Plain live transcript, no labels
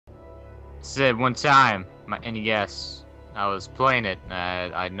Said one time, my NES, I was playing it,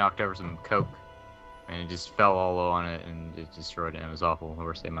 and I knocked over some Coke, and it just fell all on it, and it destroyed it, and it was awful. The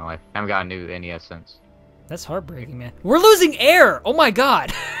worst day of my life. I haven't got a new NES since. That's heartbreaking, man. We're losing air! Oh my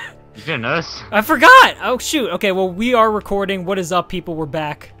god! You didn't notice? I forgot! Oh shoot, okay, well we are recording. What is up, people? We're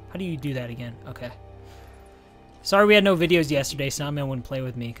back. How do you do that again? Okay. Sorry we had no videos yesterday, Soundman wouldn't play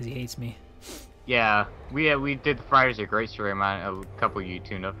with me because he hates me. Yeah, we did the Fridays Are Great story. A couple of you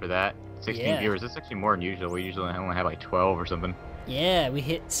tuned up for that. 16 viewers. That's actually more than usual. We usually only have like 12 or something. Yeah, we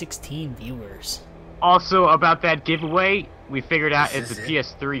hit 16 viewers. Also, about that giveaway, we figured out it's a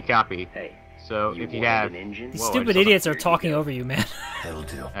PS3 copy. Hey, so if you have... These stupid idiots are talking over you, man. That'll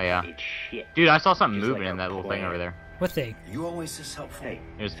do. Oh, yeah. Dude, I saw something moving in that little thing over there. What thing? You always just helpful. Hey,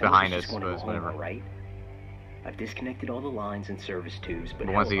 it was behind us, but it's whatever. Right? I've disconnected all the lines and service tubes, but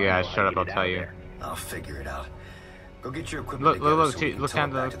once you guys shut up, I'll tell you. I'll figure it out. Go get your equipment. Look down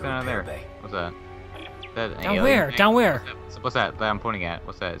there. What's that? Down where? Down where? What's that I'm pointing at?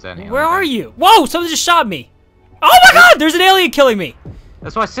 What's that? Is that an alien? Where are you? Whoa! Someone just shot me! Oh my god! There's an alien killing me!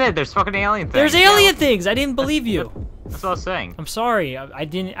 That's what I said. There's fucking alien things. There's alien things! I didn't believe you. That's what I was saying. I'm sorry. I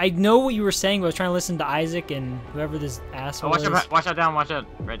didn't. I know what you were saying, but I was trying to listen to Isaac and whoever this asshole is. Watch out down. Watch out.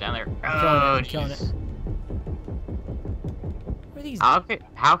 Right down there. I'm killing it. Where are these?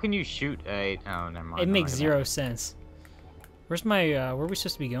 How can you shoot a... Oh, never mind. It makes zero sense. Where's my... where are we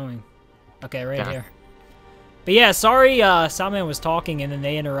supposed to be going? Okay, right here. But yeah, sorry, Soundman was talking and then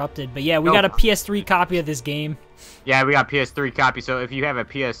they interrupted. But yeah, we got a PS3 copy of this game. Yeah, we got PS3 copy. So if you have a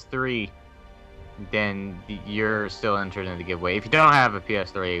PS3, then you're still entered in the giveaway. If you don't have a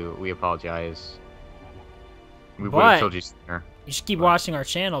PS3, we apologize. We would have told you sooner. You should keep watching our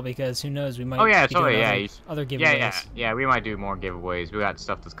channel because who knows, we might be doing other giveaways. Yeah, we might do more giveaways. We got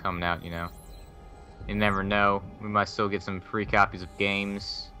stuff that's coming out, you know. You never know. We might still get some free copies of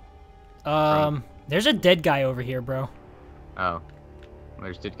games. There's a dead guy over here, bro. Oh.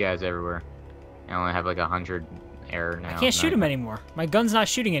 There's dead guys everywhere. I only have like 100 air now. I can't shoot him anymore. My gun's not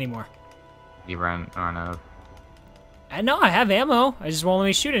shooting anymore. You run out of... I know, I have ammo. I just won't let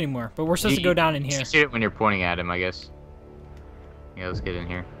me shoot anymore. But we're supposed to go down in here. You shoot it when you're pointing at him, I guess. Yeah, let's get in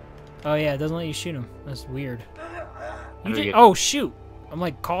here. Oh yeah, it doesn't let you shoot him. That's weird. Oh shoot! I'm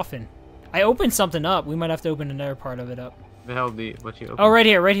like coughing. I opened something up. We might have to open another part of it up. The hell what you open? Oh, right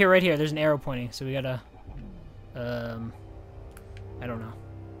here, right here, right here. There's an arrow pointing, so we gotta... I don't know.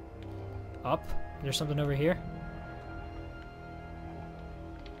 Up? There's something over here?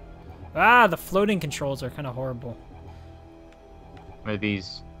 Ah, the floating controls are kind of horrible. What are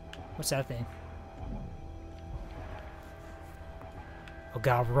these? What's that thing? Oh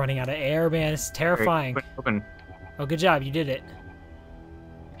god, we're running out of air, man. It's terrifying. Open. Oh, good job. You did it.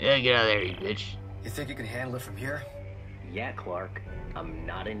 Yeah, get out of there, you bitch. You think you can handle it from here? Yeah, Clark. I'm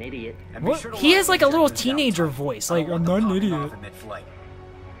not an idiot. What? He has like a little teenager voice. Like, I'm not an idiot.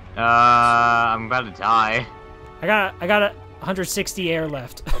 I'm about to die. I got 160 air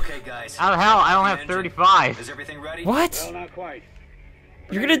left. Okay, guys. How the hell? I don't have 35. Is everything ready? What? Well, not quite.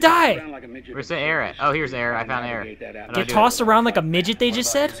 You're gonna die. Where's the air at? Oh, here's air. I found air. Get tossed around like a midget, they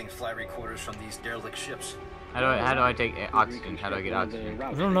just said? How do I take oxygen? How do I get oxygen?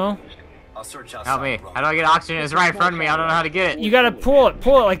 I don't know. Help me. How do I get oxygen? It's right in front of me. I don't know how to get it. You gotta pull it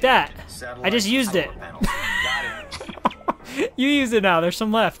like that. I just used it. You use it now. There's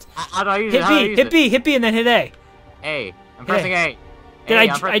some left. How do I use it? Hit B, and then hit A. A. I'm pressing A.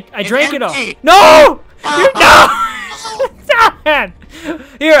 I drank it all. No! No! Stop, man!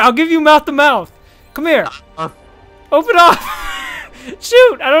 Here, I'll give you mouth to mouth. Come here. Open up.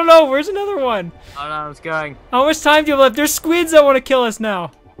 Shoot! I don't know. Where's another one? Oh no, it's going. How much time do you have left? There's squids that want to kill us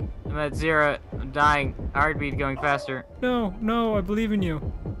now. I'm at 0. I'm dying. Heartbeat going faster. No, I believe in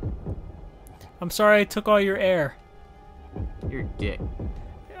you. I'm sorry I took all your air. You're a dick.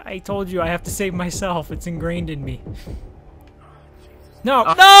 I told you I have to save myself. It's ingrained in me. No!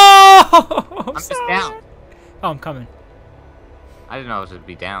 Oh. No! I'm just down. Oh, I'm coming. I didn't know I was going to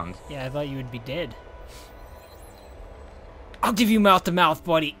be downed. Yeah, I thought you would be dead. I'll give you mouth to mouth,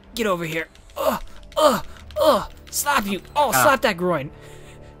 buddy. Get over here. Slap you. Oh, slap that groin.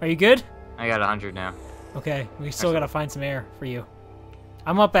 Are you good? I got 100 now. Okay, we still gotta find some air for you.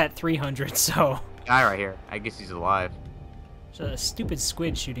 I'm up at 300, so... Guy right here. I guess he's alive. There's a stupid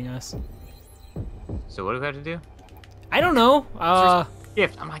squid shooting us. So what do we have to do? I don't know.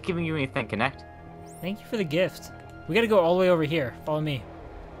 Gift. I'm not giving you anything. Connect. Thank you for the gift. We gotta go all the way over here. Follow me.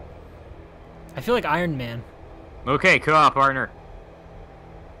 I feel like Iron Man. Okay, co-op partner.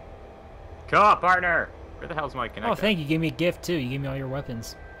 Co-op partner. Where the hell's my connector? Oh, thank you. You gave me a gift too. You gave me all your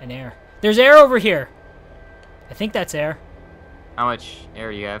weapons and air. There's air over here. I think that's air. How much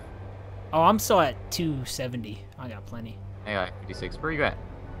air do you have? Oh, I'm still at 270. I got plenty. I got 56. Where you at?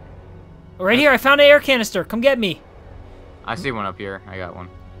 Right here, I found an air canister. Come get me. I see one up here. I got one.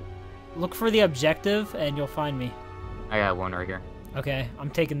 Look for the objective, and you'll find me. I got one right here. Okay, I'm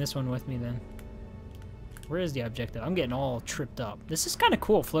taking this one with me then. Where is the objective? I'm getting all tripped up. This is kind of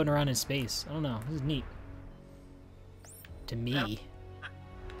cool, floating around in space. I don't know. This is neat. To me.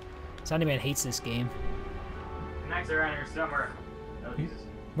 Soundyman hates this game. Connects around here somewhere. Oh, Jesus.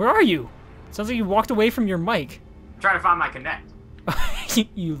 Where are you? Sounds like you walked away from your mic. I'm trying to find my Connect.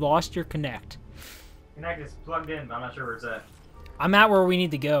 You lost your Connect. Connect is plugged in, but I'm not sure where it's at. I'm at where we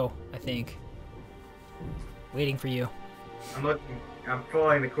need to go, I think. Waiting for you. I'm looking. I'm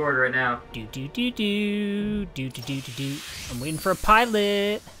pulling the cord right now. Do do do do do do do do do. I'm waiting for a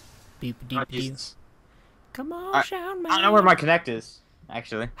pilot. Beep doop doop. Come on, Sound Man. I don't know where my Connect is,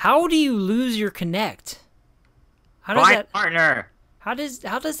 actually. How do you lose your Connect? How does that partner? How does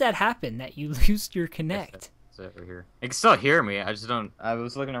that happen that you lose your Connect? It's over here. It can still hear me. I just don't. I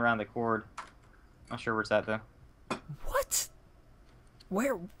was looking around the cord. Not sure where it's at though. What?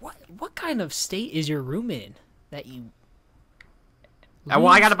 Where? What kind of state is your room in that you? Well,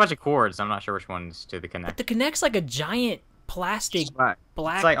 I got a bunch of cords. I'm not sure which one's to the Connect. But the Connect's like a giant plastic black.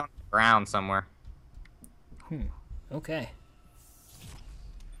 It's like on the ground somewhere. Okay.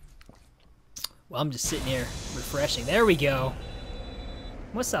 Well, I'm just sitting here refreshing. There we go.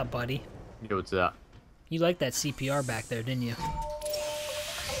 What's up, buddy? Yo, what's up? You liked that CPR back there, didn't you?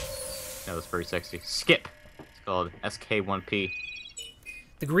 That was pretty sexy. Skip. It's called SK1P.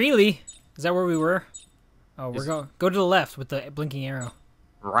 The Greeley. Is that where we were? Oh, we're going. Go to the left with the blinking arrow.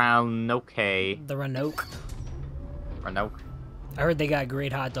 Roanoke. The Roanoke. Roanoke. I heard they got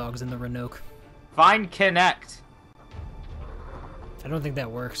great hot dogs in the Roanoke. Find Connect. I don't think that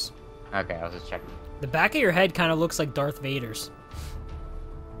works. Okay, I was just checking. The back of your head kind of looks like Darth Vader's.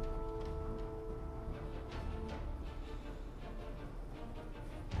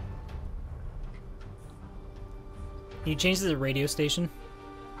 Can you change to the radio station?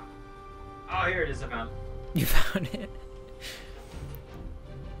 Oh, here it is. I found. You found it.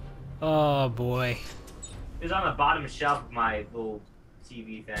 Oh boy. It's on the bottom shelf of my little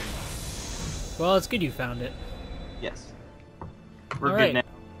TV thing. Well, it's good you found it. Yes. We're All good right. now.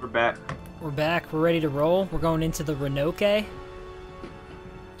 We're back. We're back. We're ready to roll. We're going into the Roanoke.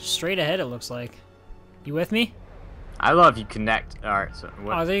 Straight ahead, it looks like. You with me? I love you, Connect. All right. So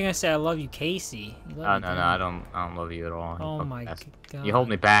what? Oh, I thought you were gonna say I love you, Casey. You Oh love no, me, no, I don't love you at all. Oh my god. You hold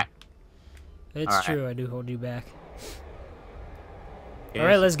me back. It's All true. I do hold you back. Yes. All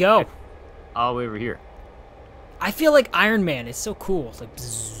right, let's go. All the way over here. I feel like Iron Man. It's so cool. It's like,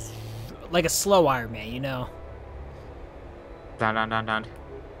 bzzz, like a slow Iron Man, you know? Down, down, down, down.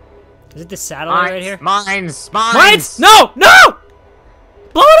 Is it the satellite right here? Mines! Mines! No! No!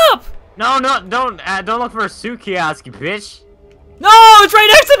 Blow it up! No, don't look for a suit kiosk, you bitch. No! It's right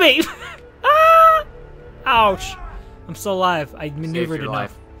next to me! Ah! Ouch. I'm still alive. I maneuvered enough.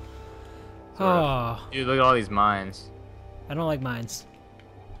 Life. Oh. Dude, look at all these mines. I don't like mines.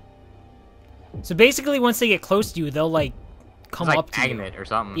 So basically, once they get close to you, they'll like come it's like up to you. magnet or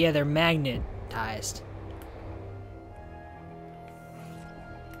something. Yeah, they're magnetized.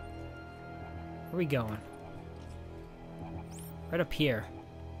 Where are we going? Right up here.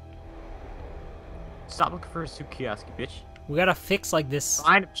 Stop looking for a suit kiosk, you bitch. We gotta fix like this.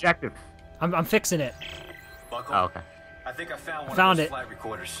 Find objective. I'm fixing it. Buckle. Oh, okay. I think I found one Found of those it. flight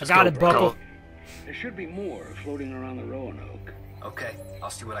recorders. I got it, Buckle. There should be more floating around the Roanoke. Okay, I'll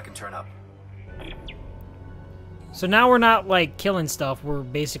see what I can turn up. So now we're not like killing stuff. We're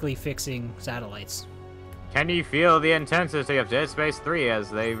basically fixing satellites. Can you feel the intensity of Dead Space 3 as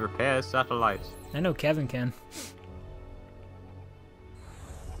they repair satellites? I know Kevin can.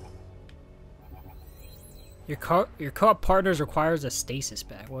 Your co-op partners requires a stasis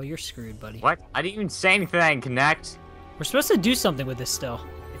pack. Well, you're screwed, buddy. What? I didn't even say anything, Connect. We're supposed to do something with this still.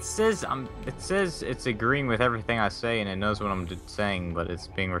 It says it's agreeing with everything I say and it knows what I'm saying, but it's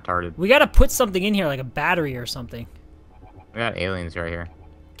being retarded. We gotta put something in here, like a battery or something. We got aliens right here.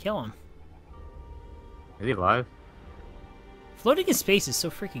 Kill him. Is he alive? Floating in space is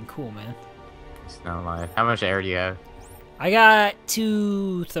so freaking cool, man. He's not alive. How much air do you have? I got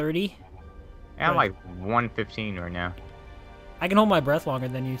 230. I'm like 115 right now. I can hold my breath longer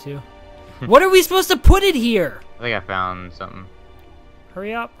than you two. What are we supposed to put it here? I think I found something.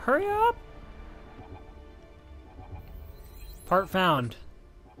 Hurry up, hurry up. Part found.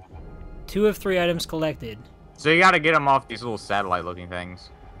 2 of 3 items collected. So you gotta get them off these little satellite-looking things.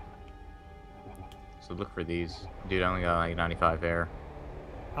 So look for these. Dude, I only got like 95 air.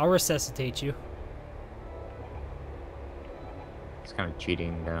 I'll resuscitate you. It's kind of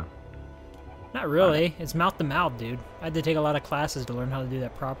cheating, though. Not really. It's mouth to mouth, dude. I had to take a lot of classes to learn how to do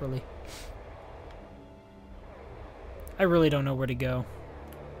that properly. I really don't know where to go.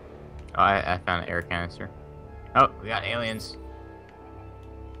 Oh, I found an air canister. Oh, we got aliens.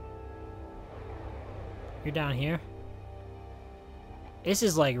 You're down here? This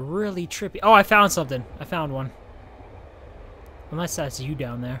is like really trippy. Oh, I found something. I found one. Unless that's you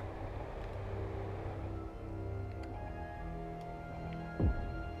down there.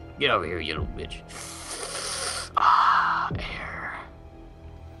 Get over here, you little bitch. Ah, air.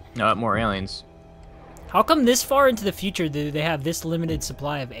 No, more aliens. How come this far into the future do they have this limited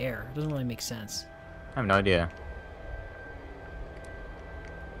supply of air? It doesn't really make sense. I have no idea.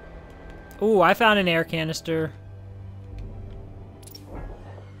 Ooh, I found an air canister.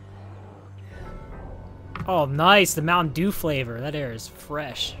 Oh, nice. The Mountain Dew flavor. That air is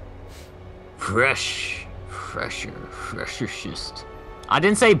fresh. Fresh. Freshest. I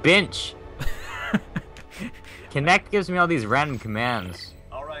didn't say bench. Connect gives me all these random commands.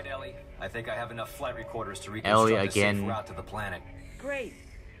 All right, Ellie. I think I have enough flight recorders to Ellie reconstruct a safe again. route to the planet. Great.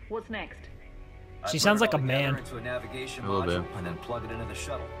 What's next? She I sounds put it like a all together man. into a navigation A little module bit. and then plug it into the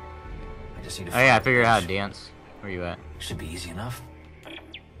shuttle. I just need to Oh yeah, I find figured out how the to dance. Where you at? Should be easy enough.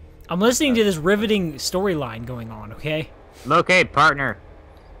 I'm listening to this riveting storyline going on, okay? Locate partner.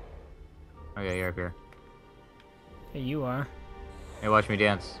 Okay, you're up here. Hey, you are. Hey, watch me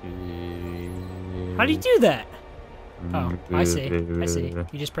dance. How do you do that? Oh, I see. I see.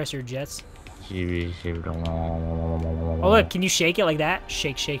 You just press your jets. Oh, look, can you shake it like that?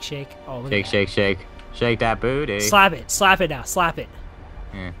 Shake, shake, shake. Oh, look Shake, at shake, shake. Shake that booty. that. Slap it. Slap it now. Slap it.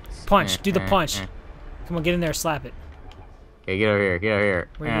 Yeah. Punch. Do the punch. Come on, get in there. Slap it. Okay, get over here. Get over here.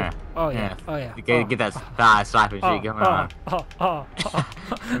 Where you? Oh, yeah. Oh, yeah. Get that thigh slapping shit going on.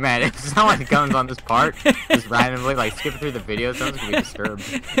 Man, if someone comes on this part, just randomly, like, skipping through the video, someone's gonna be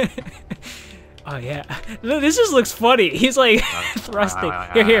disturbed. Oh, yeah. Look, this just looks funny. He's like thrusting.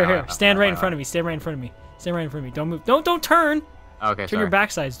 Here. Stand right in front of me. Stand right in front of me. Stand right in front of me. Don't move. Don't turn. Okay, Turn your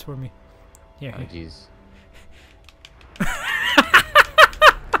backsides toward me. Here. Oh, jeez.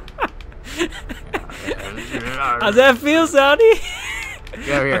 How's that feel, Soundy? Get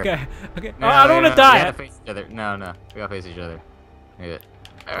over here. Okay. No, Oh, I don't want to We die. gotta face each other. No. We gotta face each other.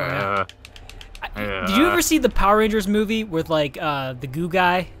 Yeah. Did you ever see the Power Rangers movie with like the goo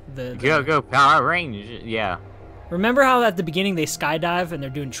guy? Go Power Rangers. Yeah. Remember how at the beginning they skydive and they're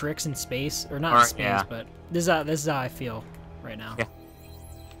doing tricks in space, or not in space, yeah. but this is how I feel right now. Yeah.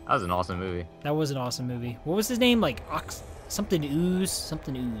 That was an awesome movie. That was an awesome movie. What was his name? Like something ooze.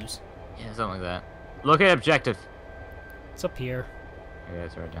 Yeah, something like that. Look at objective. It's up here. Yeah,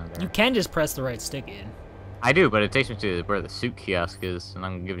 it's right down there. You can just press the right stick in. I do, but it takes me to where the suit kiosk is, and I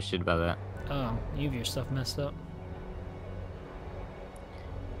don't give a shit about that. Oh, you have your stuff messed up.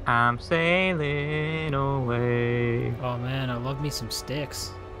 I'm sailing away. Oh man, I love me some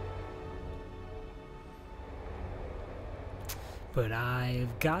sticks. But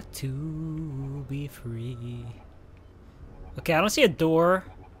I've got to be free. Okay, I don't see a door.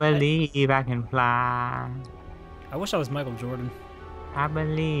 Believe I can fly. I wish I was Michael Jordan. I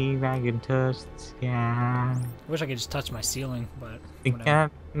believe I can touch the sky. I wish I could just touch my ceiling, but Think whatever.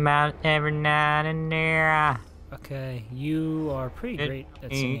 about every night and there. Okay, you are pretty great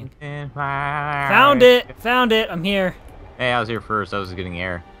at singing. Found Found it! I'm here. Hey, I was here first. I was getting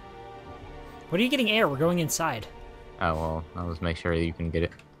air. What are you getting air? We're going inside. Oh, well, I'll just make sure that you can get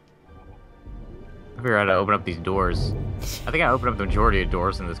it. I figure out how to open up these doors. I think I opened up the majority of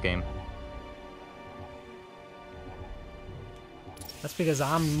doors in this game. That's because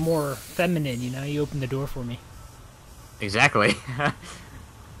I'm more feminine, you know? You open the door for me. Exactly.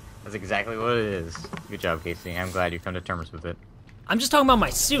 That's exactly what it is. Good job, Casey. I'm glad you come to terms with it. I'm just talking about my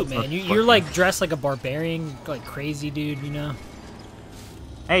suit, man. You're like dressed like a barbarian, like crazy dude, you know?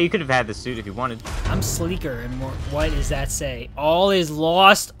 Hey, you could have had this suit if you wanted. I'm sleeker and more. What does that say? All is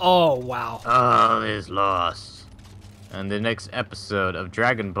lost? Oh, wow. All is lost. And the next episode of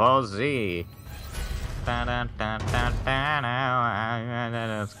Dragon Ball Z. Let's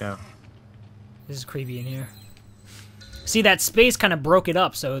go. This is creepy in here. See, that space kind of broke it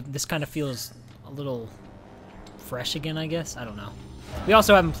up, so this kind of feels a little fresh again, I guess. I don't know. We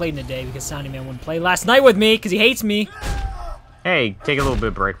also haven't played in a day because Soundyman wouldn't play last night with me because he hates me. Hey, take a little bit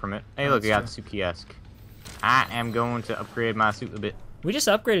of break from it. Hey, look, That's we got true. the suit kiosk. I am going to upgrade my suit a bit. We just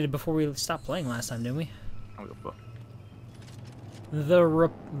upgraded it before we stopped playing last time, didn't we? I'm gonna go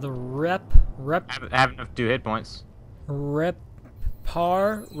Rep I have enough 2 hit points. Repar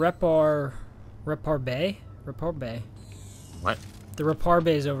Bay? Repar Bay. What? The Repar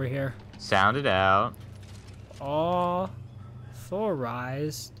Bay is over here. Sound it out.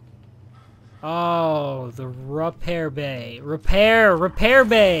 Authorized Oh, the repair bay. Repair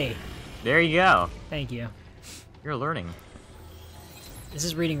bay. There you go. Thank you. You're learning. This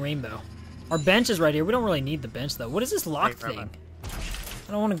is reading Rainbow. Our bench is right here. We don't really need the bench, though. What is this lock thing?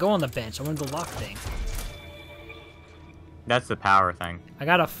 I don't want to go on the bench. I want the lock thing. That's the power thing. I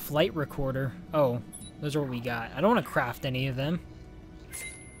got a flight recorder. Oh, those are what we got. I don't want to craft any of them.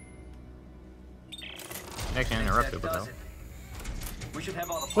 Connection interrupted, though. We should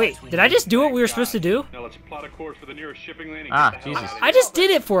have all the Wait, did I just do what we were supposed to do? Now let's plot a course for the nearest shipping lane. Ah, Jesus. I just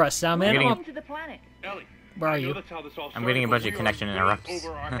did it for us, Soundman. Getting To the planet. Ellie, Where are you? I'm getting a bunch of connection interrupts.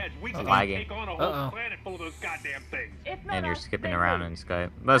 Lagging. Uh-oh. And you're skipping around in Skype.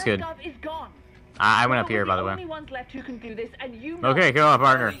 That's good. Is gone. I went up here, by the way. Only ones left who can do this, and you know Okay, go on,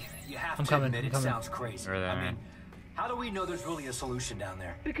 partner. You have I'm to coming, admit, I'm it coming. sounds crazy. Where are they, I man? mean, how do we know there's really a solution down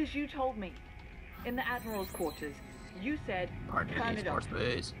there? because you told me in the Admiral's quarters. You said Partner turn needs it more off,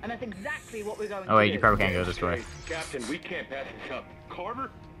 space. and that's exactly what we're going to Oh, wait, do. you probably can't go this way. Captain, we can't pass this up.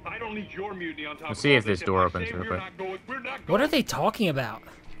 Carver, I don't need your mutiny on top Let's of see all if this door I opens say real we're quick. not going, we're not What are going. they talking about?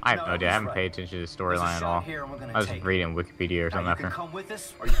 I have no No, idea. I he's haven't right. paid attention to the There's a storyline at shell all. here and we're gonna I was take reading Wikipedia or Now, something you can after. come with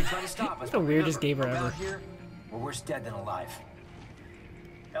us, or you can try to stop us. That's the but weirdest remember, gamer around ever. Here, we're worse dead than alive.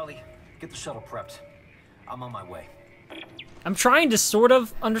 Ellie, get the shuttle prepped. I'm on my way. I'm trying to sort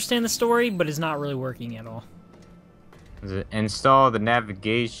of understand the story, but it's not really working at all. Is it install the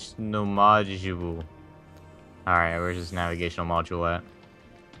navigational module? Alright, where's this navigational module at?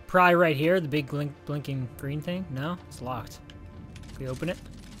 Probably right here, the big blinking green thing. No, it's locked. Can we open it?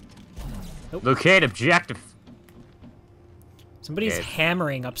 Locate objective. Somebody's Okay.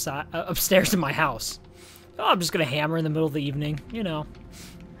 hammering upstairs in my house. Oh, I'm just gonna hammer in the middle of the evening, you know.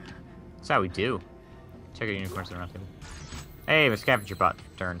 That's how we do. Check out unicorns around table. Hey, the scavenger bot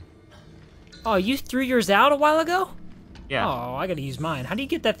turned. Oh, you threw yours out a while ago? Yeah. Oh, I gotta use mine. How do you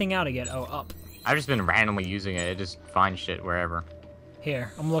get that thing out again? Oh, up. I've just been randomly using it. It just finds shit wherever.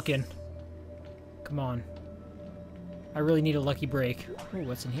 Here, I'm looking. Come on. I really need a lucky break. Ooh,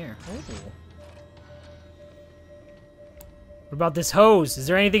 what's in here? Ooh. What about this hose? Is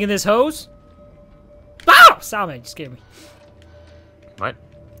there anything in this hose? Ah! Salmon, you scared me. What?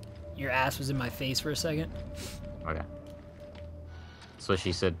 Your ass was in my face for a second. Okay. That's what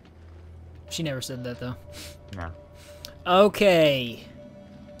she said. She never said that, though. No. Okay.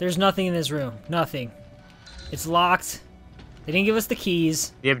 There's nothing in this room. Nothing. It's locked. They didn't give us the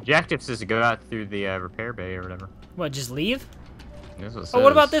keys. The objective is to go out through the repair bay or whatever. What, just leave? This is Oh,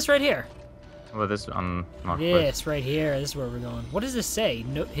 what about this right here? Well, this not This right here. This is where we're going. What does this say?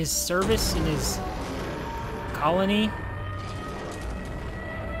 No, his service in his colony?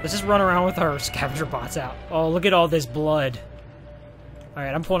 Let's just run around with our scavenger bots out. Oh, look at all this blood.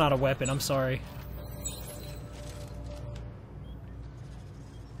 Alright, I'm pulling out a weapon. I'm sorry.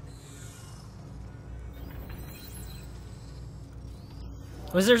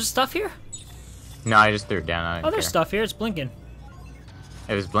 Was there stuff here? No, I just threw it down. I didn't Oh, there's care. stuff here. It's blinking.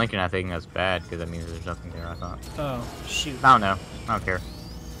 If it's blinking, I think that's bad because that means there's nothing there. I thought. Oh, shoot. I don't know. I don't care.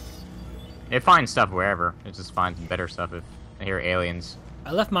 It finds stuff wherever. It just finds better stuff if I hear aliens.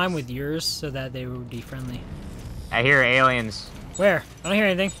 I left mine with yours so that they would be friendly. I hear aliens. Where? I don't hear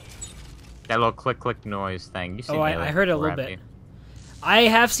anything. That little click noise thing. You see? Oh, I heard it a little bit. I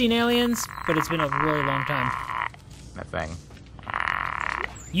have seen aliens, but it's been a really long time. That thing.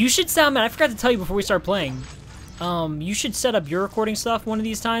 You should sound man. I forgot to tell you before we start playing. You should set up your recording stuff one of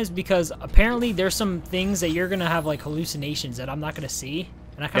these times because apparently there's some things that you're gonna have like hallucinations that I'm not gonna see,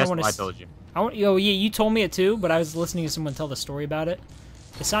 and I kind of want to. I told you. Oh yeah, you told me it too, but I was listening to someone tell the story about it.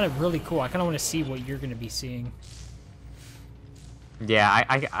 It sounded really cool. I kind of want to see what you're gonna be seeing. Yeah,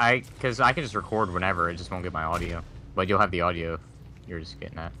 because I can just record whenever. It just won't get my audio, but you'll have the audio. You're just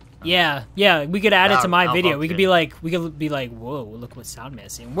getting that. Yeah, we could add it to my I'll video. love We could to. be like, whoa, look what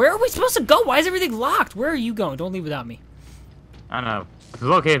Soundman's seeing. Where are we supposed to go? Why is everything locked? Where are you going? Don't leave without me. I don't know.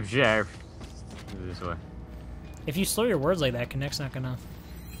 Look at Jeff. This way. If you slur your words like that, Connect's not gonna.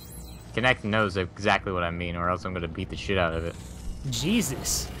 Connect knows exactly what I mean, or else I'm gonna beat the shit out of it.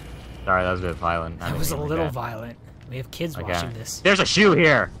 Jesus. Sorry, that was a bit violent. I That didn't was a mean like little that. violent. We have kids Okay. watching this. There's a shoe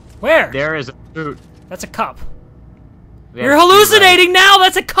here. Where? There is a boot. That's a cup. There's You're a shoe hallucinating now.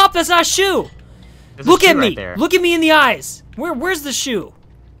 That's a cup. That's not a shoe. There's a Look shoe at me. right there. Look at me in the eyes. Where's the shoe?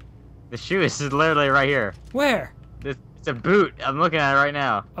 The shoe is literally right here. Where? It's a boot. I'm looking at it right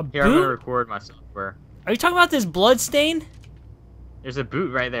now. A Here, I'm boot? gonna record my software. Are you talking about this blood stain? There's a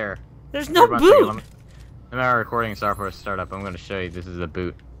boot right there. There's Here, no one second, let boot. me my recording software startup. I'm gonna show you this is a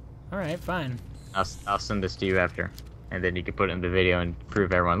boot. All right, fine. I'll send this to you after, and then you can put it in the video and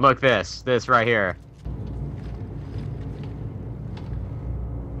prove everyone. Look this right here.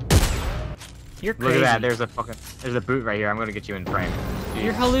 You're crazy. Look at that. There's a boot right here. I'm gonna get you in frame. Jeez.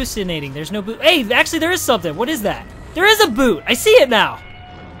 You're hallucinating. There's no boot. Hey, actually, there is something. What is that? There is a boot. I see it now.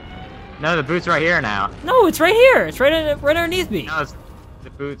 No, the boot's right here now. No, it's right here. It's right underneath me. No, it's the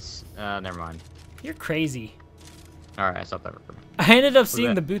boots. Never mind. You're crazy. All right, I stopped that recording. I ended up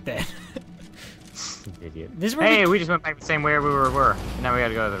seeing the boot then. Idiot. This is where Hey, we just went back the same way we were. Now we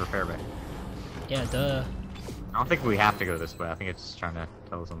gotta go to the repair bay. Yeah, duh. I don't think we have to go this way. I think it's trying to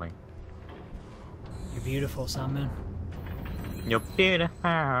tell us something. You're beautiful, Soundman. You're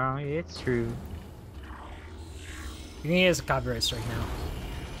beautiful. It's true. You're gonna get us a copyright strike now.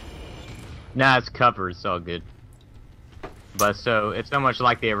 Nah, it's covered. It's all good. But so it's so much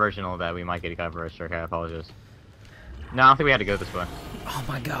like the original that we might get a copyright strike. I apologize. No, I don't think we had to go this way. Oh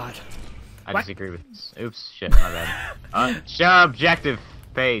my god. I disagree with this. Oops, shit, my bad. Show objective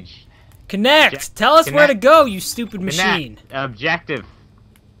page. Connect! Tell us where to go, you stupid machine. Objective.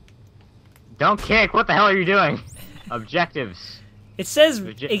 Don't kick. What the hell are you doing? Objectives. It says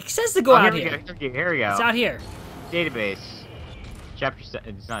to go out here. Here we go. It's out here. Database. Chapter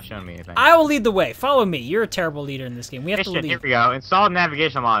 7. It's not showing me anything. I will lead the way. Follow me. You're a terrible leader in this game. We have to lead. Here we go. Install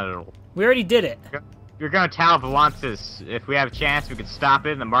navigation module. We already did it. You're going to tell if it wants us. If we have a chance, we can stop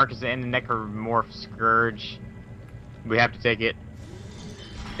it. The mark is in the Necromorph Scourge. We have to take it.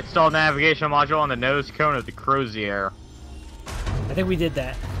 Install navigation module on the nose cone of the Crozier. I think we did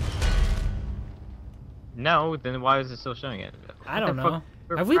that. No, then why is it still showing it? I don't know.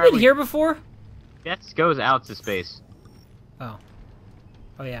 Have we been here before? This goes out to space. Oh.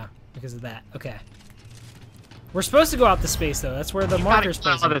 Oh yeah, because of that. Okay. We're supposed to go out to space though. That's where the marker's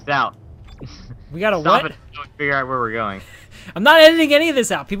supposed to be. This out. We gotta Stop what? it. Figure out where we're going. I'm not editing any of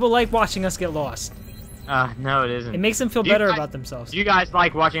this out. People like watching us get lost. No, it isn't. It makes them feel better about themselves. Do you guys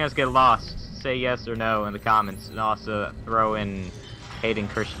like watching us get lost? Say yes or no in the comments, and also throw in Hayden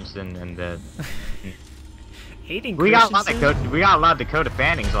Christensen and the. Hayden we Christensen? got a lot of Dakota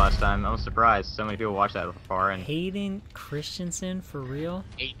Fannings last time. I was surprised so many people watched that before. And Hayden Christensen for real?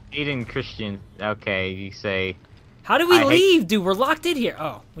 Hayden Christian. Okay, you say. How do we leave, dude? We're locked in here.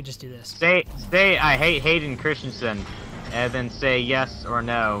 Oh, we just do this. Say I hate Hayden Christensen, and then say yes or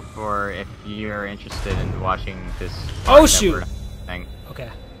no for if you're interested in watching this. Oh shoot! Thing.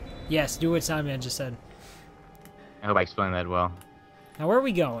 Okay. Yes, do what Soundman just said. I hope I explained that well. Now where are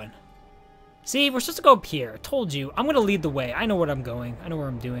we going? See, we're supposed to go up here. I told you. I'm gonna lead the way. I know what I'm going. I know where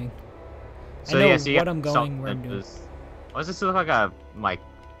I'm doing. So, I know yeah, what I'm going, where I'm doing. Why does this look like a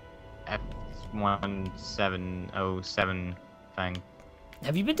F1707 thing?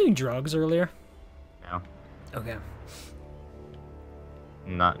 Have you been doing drugs earlier? No. Okay.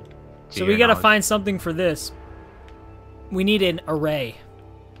 Not. So we gotta find something for this. We need an array.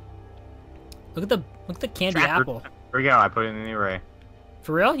 Look at the candy apple. Here we go. I put it in the array.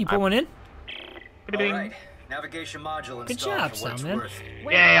 For real? You put one in? Alright. Navigation module Good job, Soundman.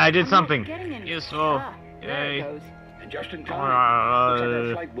 Yay, I did something. Useful. Yay. And just in time. Looks like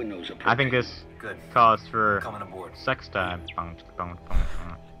our flight windows are I think this calls for coming aboard. Sex time.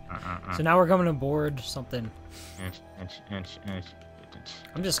 So now we're coming aboard something.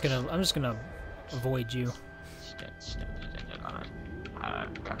 I'm just gonna avoid you.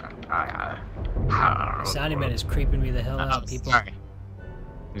 Soundyman is creeping me the hell out, people. Sorry.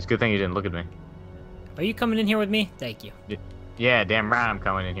 It's a good thing you didn't look at me. Are you coming in here with me? Thank you. Yeah, damn right I'm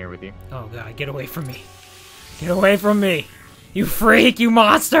coming in here with you. Oh god, get away from me. Get away from me. You freak, you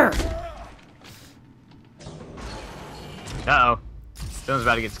monster! Uh-oh. Someone's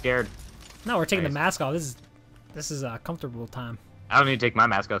about to get scared. No, we're taking the mask off. This is a comfortable time. I don't need to take my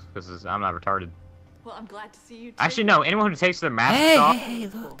mask off because I'm not retarded. Well, I'm glad to see you too. Actually, no. Anyone who takes their mask off... Hey,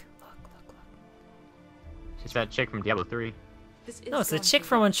 look. It's that chick from Diablo 3. No, it's the chick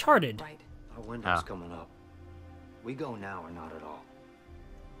from Uncharted. Right. Our window's coming up. We go now or not at all.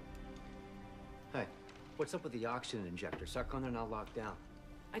 Hey, what's up with the oxygen injector? Suck-on are not locked down.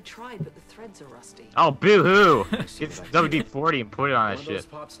 I tried, but the threads are rusty. Oh, boo-hoo! Get WD-40 and put it on that One of shit. those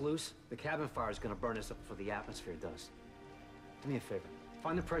pops loose, the cabin fire is gonna burn us up before the atmosphere does. Do me a favor.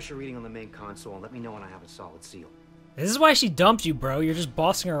 Find the pressure reading on the main console and let me know when I have a solid seal. This is why she dumped you, bro. You're just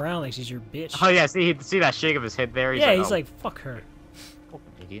bossing her around like she's your bitch. Oh, yeah. See that shake of his head there? He's like, fuck her.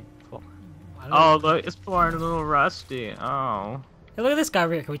 Fucking idiot. Oh, look. It's pouring a little rusty. Oh. Hey, look at this guy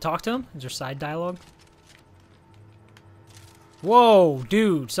over here. Can we talk to him? Is there side dialogue? Whoa,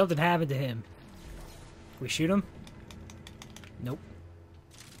 dude. Something happened to him. Can we shoot him? Nope.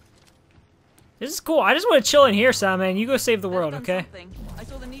 This is cool. I just want to chill in here, Soundman. You go save the world, okay? I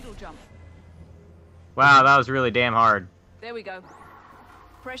saw the needle jump. Wow, that was really damn hard. There we go.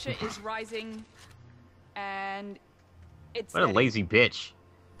 Pressure is rising, and it's. What a lazy bitch.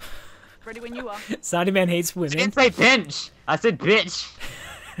 Ready when you are. Soundyman hates women. I didn't say pinch. I said bitch.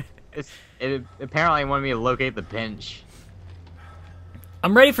 It apparently wanted me to locate the pinch.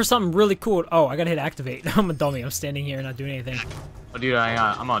 I'm ready for something really cool. Oh, I gotta hit activate. I'm a dummy. I'm standing here and not doing anything. Oh, dude,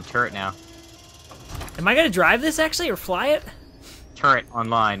 I'm on turret now. Am I gonna drive this actually or fly it? Turret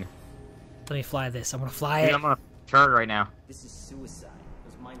online. Let me fly this. I'm gonna fly Dude, it. I'm on a turret right now. This is suicide.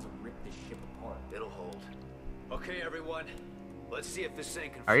 Those mines will rip this ship apart. It'll hold. Okay, everyone. Let's see if this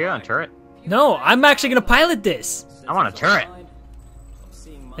thing can Are you fly. on turret? No, I'm actually gonna pilot this. I'm on a turret.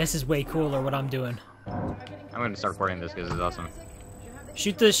 This is way cooler what I'm doing. I'm gonna start recording this because it's awesome.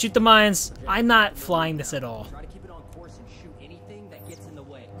 Shoot the mines. I'm not flying this at all. Try to keep it on course and shoot anything that gets in the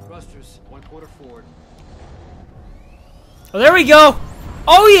way. Thrusters, 1/4 forward. Oh, there we go.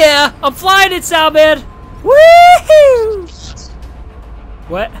 Oh yeah, I'm flying it, Soundman. Woohoo!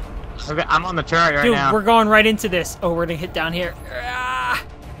 What? Okay, I'm on the turret right Dude, now. we're going right into this. Oh, we're gonna hit down here. Ah!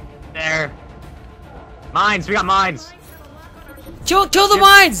 There. Mines, we got mines. Kill the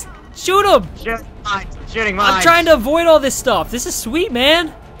mines! Shoot them! Shoot mines. Shooting mines. I'm trying to avoid all this stuff. This is sweet,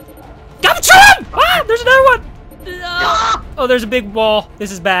 man. Got shoot him! Ah, there's another one. Ah! Oh, there's a big wall.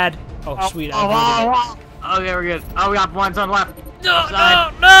 This is bad. Oh, sweet. I avoided it. Okay, we're good. Oh, we got ones on the left.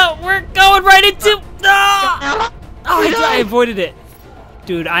 No, we're going right into. No! Oh, I avoided it.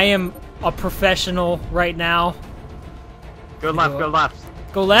 Dude, I am a professional right now. Go left, go left.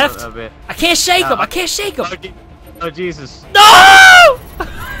 Go left? A bit. I can't shake him. I can't shake him. Oh, Jesus. No!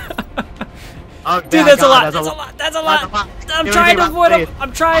 Oh, Dude, that's a lot. That's a lot. I'm trying to avoid him.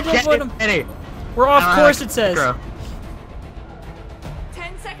 I'm trying to avoid him. We're off course, it says.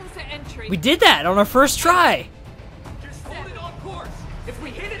 10 seconds to entry. We did that on our first try. Just hold it on course. If we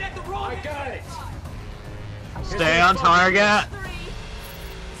hit it at the wrong, I got it. Stay on target.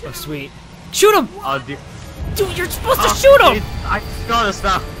 Oh, sweet. Shoot him! Oh, dude. Dude, you're supposed to shoot him! I saw this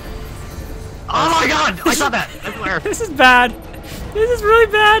stuff. Oh my god! I saw that. Everywhere. This is bad. This is really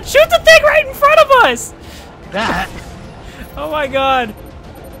bad. Shoot the thing right in front of us! That. Oh my god.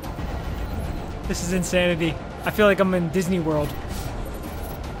 This is insanity. I feel like I'm in Disney World.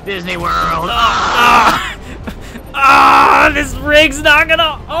 Disney World. This rig's not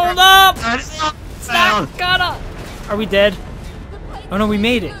gonna hold up! It's not gonna. Are we dead? Oh no, we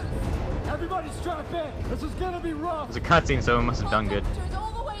made it. Everybody strap in. This is gonna be rough. It's a cutscene, so it must have done good.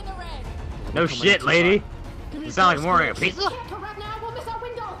 No shit, lady. You sound like more like a pizza.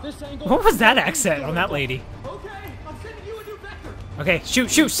 What was that accent on that lady? Okay, I'm sending you a new vector. Okay,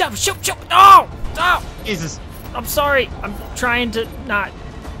 shoot! No! No! Jesus. I'm sorry. I'm trying to not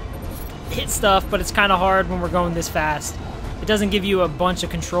hit stuff, but it's kind of hard when we're going this fast. It doesn't give you a bunch of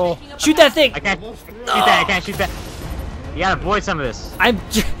control. Shoot that thing! I can't shoot that. I can't shoot that. You gotta avoid some of this.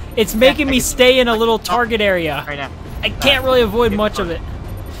 It's making me stay in a little target area. Right now. I can't really avoid much of it.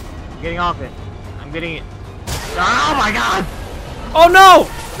 I'm getting off it. I'm getting it. Oh my god! Oh no!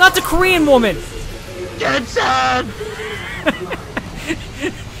 Not the Korean woman! Jensen!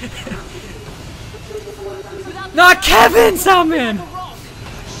 Not Kevin, Soundman!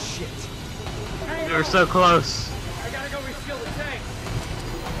 We were so close. I gotta go refuel the tank.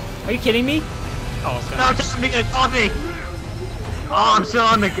 Are you kidding me? Oh No, god. just me get coffee. Oh, I'm still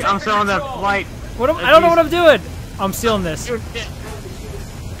on the flight. What I don't know what I'm doing. I'm stealing this.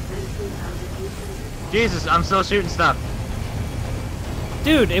 Jesus, I'm still shooting stuff.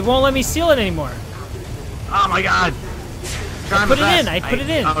 Dude, it won't let me seal it anymore. Oh my god. I put it in. I put it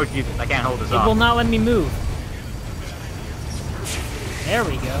in. Oh Jesus, I can't hold this It off. will not let me move. There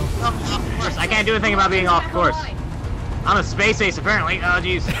we go. Off course. I can't do anything about being off course. I'm a space ace apparently. Oh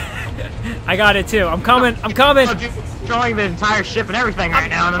jeez. I got it too. I'm coming. I'm coming. Oh, dude, destroying the entire ship and everything right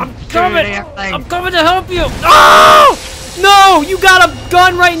now. And I'm shooting coming. everything. I'm coming to help you. Oh! No! You got a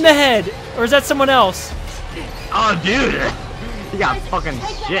gun right in the head. Or is that someone else? Oh dude. You got fucking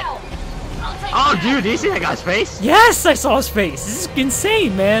shit. Oh dude, do you see that guy's face? Yes, I saw his face. This is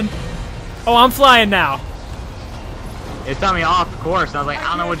insane, man. Oh, I'm flying now. It's telling me off course. And I was like, I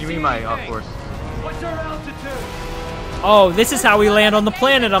don't know what you mean by off course. What's our altitude? Oh, this is how we land on the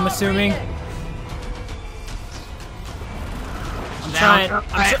planet, I'm assuming. I'm trying.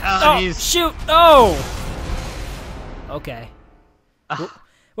 Oh, shoot! Oh! Okay.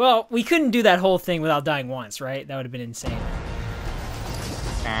 Well, we couldn't do that whole thing without dying once, right? That would have been insane.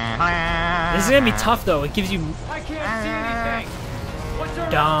 This is gonna be tough, though. It gives you. I can't see anything. What's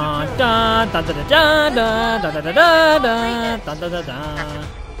our Dun altitude? dun dun dun dun dun dun dun dun dun dun dun dun.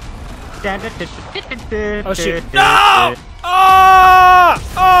 Oh shoot! No! Oh!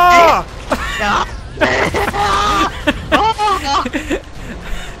 Oh!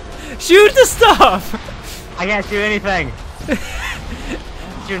 Shoot the stuff! I can't shoot anything.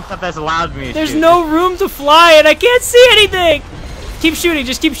 shooting stuff that's allowed me to There's shoot. no room to fly, and I can't see anything. Keep shooting.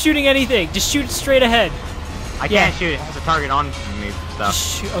 Just keep shooting anything. Just shoot straight ahead. I can't shoot. It has a target on me.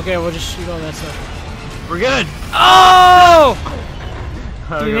 Stuff. Okay, we'll just shoot all that stuff. We're good. Oh!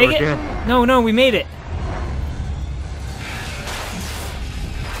 Did we Okay, make it? good. No, we made it.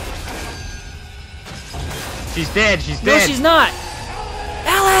 She's dead. She's No, dead. she's not.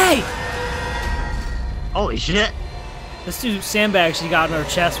 Ellie! Holy shit. Let's do sandbags she got on her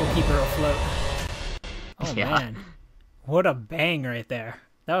chest. Will keep her afloat. Oh Yeah. man, what a bang right there.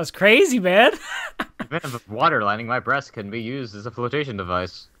 That was crazy, man. Even if water lining my breast can be used as a flotation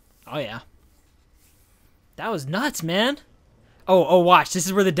device. Oh yeah. That was nuts, man. Oh, watch. This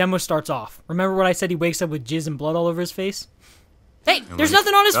is where the demo starts off. Remember what I said? He wakes up with jizz and blood all over his face? Hey, there's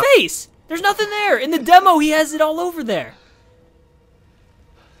nothing on his face! There's nothing there! In the demo, he has it all over there.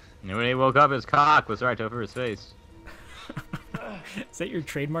 And when he woke up, his cock was right over his face. Is that your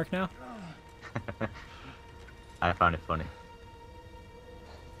trademark now? I found it funny.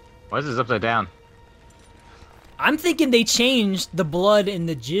 Why is this upside down? I'm thinking they changed the blood and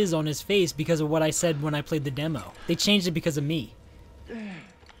the jizz on his face because of what I said when I played the demo. They changed it because of me.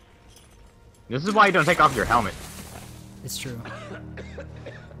 This is why you don't take off your helmet. It's true.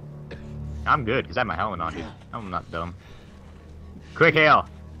 I'm good, because I have my helmet on, dude. I'm not dumb. Quick hail!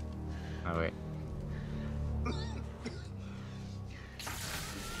 Oh, wait.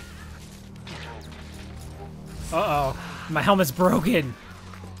 Uh-oh. My helmet's broken.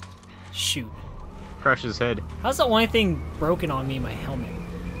 Shoot. Crush his head. How's the only thing broken on me? My helmet.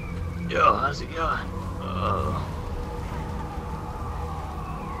 Yo, how's it going?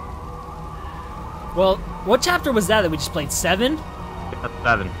 Well, what chapter was that we just played? 7? That's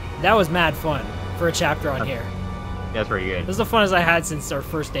 7. That was mad fun for a chapter on here. That's pretty good. This is the funnest I had since our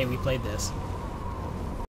first day we played this.